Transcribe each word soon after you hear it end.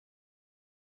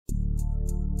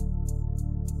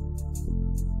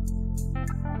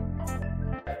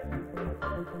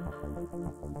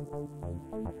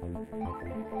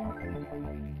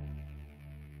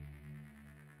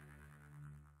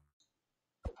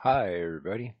Hi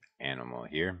everybody, Animal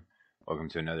here. Welcome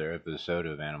to another episode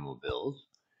of Animal Builds.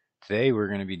 Today we're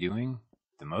going to be doing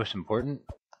the most important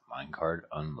minecart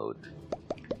unloader.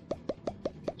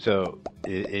 So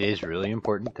it is really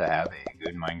important to have a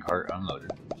good minecart unloader.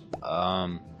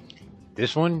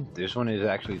 This one is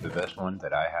actually the best one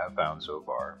that I have found so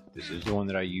far. This is the one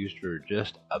that I used for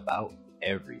just about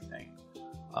everything.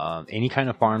 Any kind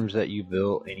of farms that you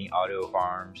build, any auto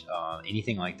farms,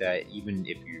 anything like that, even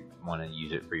if you want to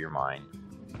use it for your mine,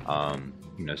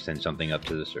 send something up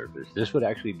to the surface. This would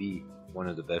actually be one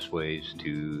of the best ways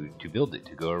to build it,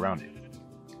 to go around it.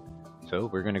 So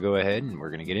we're going to go ahead and we're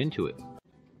going to get into it.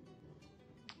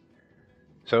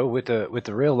 So with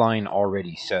the rail line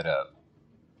already set up,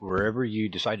 wherever you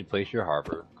decide to place your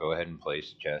hopper, go ahead and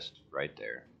place the chest right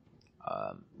there,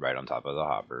 right on top of the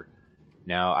hopper.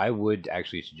 Now, I would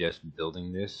actually suggest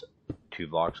building this 2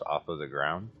 blocks off of the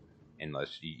ground,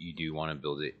 unless you do want to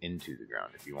build it into the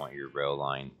ground, if you want your rail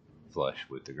line flush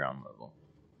with the ground level.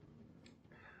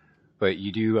 But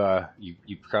you do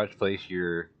you crouch place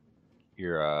your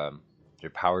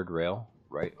powered rail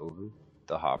right over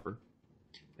the hopper,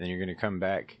 and then you're going to come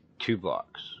back 2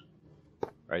 blocks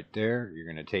right there. You're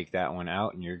going to take that one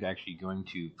out, and you're actually going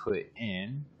to put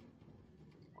in,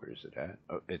 where is it at?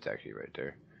 Oh, it's actually right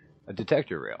there. A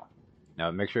detector rail.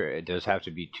 Now make sure it does have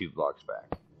to be 2 blocks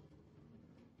back.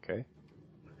 Okay.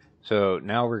 So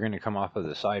now we're going to come off of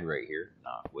the side right here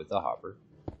with the hopper.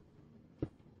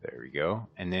 There we go.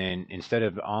 And then instead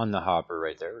of on the hopper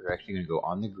right there, we're actually going to go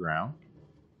on the ground.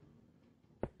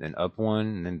 Then up one,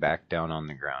 and then back down on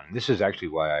the ground. And this is actually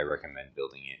why I recommend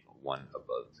building it one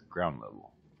above the ground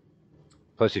level.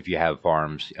 Plus, if you have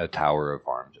farms, a tower of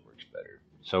farms, it works better.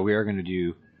 So we are going to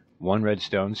do 1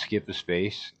 redstone, skip a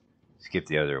space, skip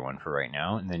the other one for right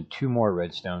now, and then 2 more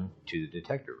redstone to the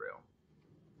detector rail.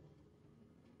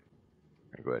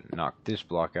 I'm going to go ahead and knock this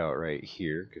block out right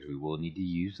here, because we will need to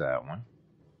use that one.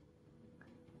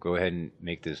 Go ahead and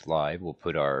make this live. We'll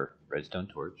put our redstone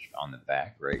torch on the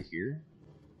back right here.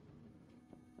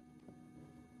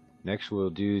 Next we'll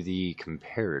do the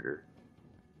comparator.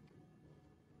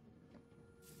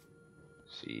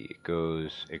 See, it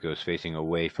goes facing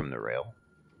away from the rail.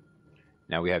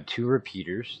 Now we have 2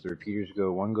 repeaters. The repeaters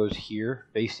one goes here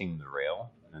facing the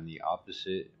rail, and then the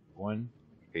opposite one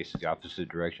faces the opposite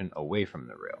direction away from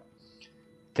the rail.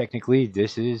 Technically,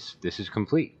 this is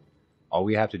complete. All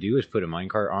we have to do is put a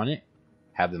minecart on it,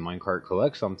 have the minecart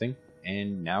collect something,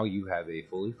 and now you have a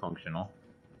fully functional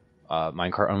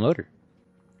minecart unloader.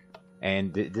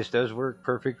 And this does work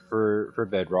perfect for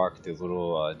Bedrock. The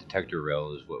little detector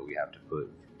rail is what we have to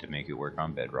put to make it work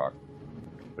on Bedrock.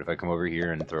 But if I come over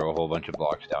here and throw a whole bunch of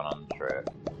blocks down on the track,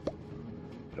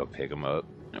 it'll pick them up,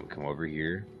 and we'll come over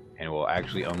here, and it will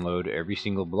actually unload every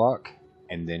single block,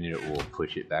 and then it will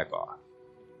push it back off.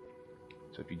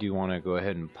 So if you do want to go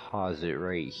ahead and pause it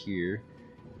right here,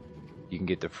 you can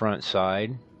get the front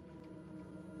side,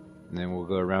 and then we'll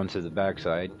go around to the back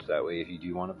side, so that way if you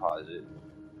do want to pause it,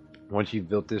 once you've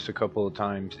built this a couple of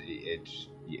times, it's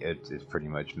pretty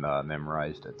much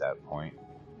memorized at that point.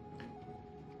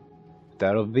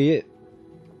 That'll be it.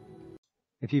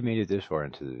 If you made it this far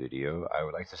into the video, I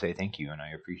would like to say thank you, and I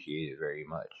appreciate it very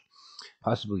much.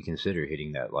 Possibly consider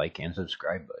hitting that like and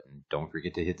subscribe button. Don't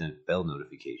forget to hit the bell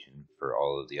notification for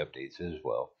all of the updates as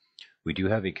well. We do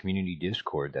have a community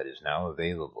Discord that is now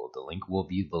available. The link will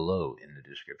be below in the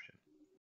description.